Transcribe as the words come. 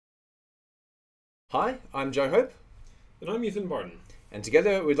Hi, I'm Joe Hope, And I'm Ethan Barton. and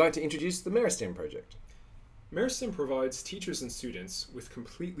together we'd like to introduce the meriSTEM project. meriSTEM provides teachers and students with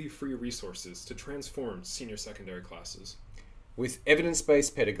completely free resources to transform senior secondary classes. With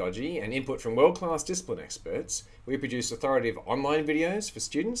evidence-based pedagogy and input from world-class discipline experts, we produce authoritative online videos for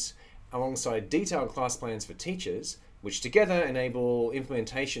students alongside detailed class plans for teachers, which together enable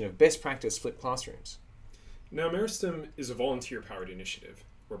implementation of best practice flipped classrooms. Now, meriSTEM is a volunteer-powered initiative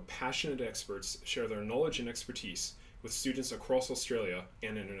where passionate experts share their knowledge and expertise with students across Australia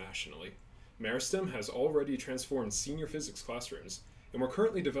and internationally. meriSTEM has already transformed senior physics classrooms, and we're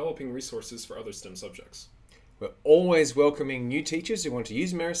currently developing resources for other STEM subjects. We're always welcoming new teachers who want to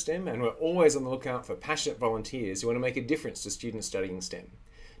use meriSTEM, and we're always on the lookout for passionate volunteers who want to make a difference to students studying STEM.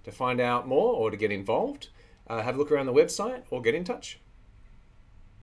 To find out more or to get involved, have a look around the website or get in touch.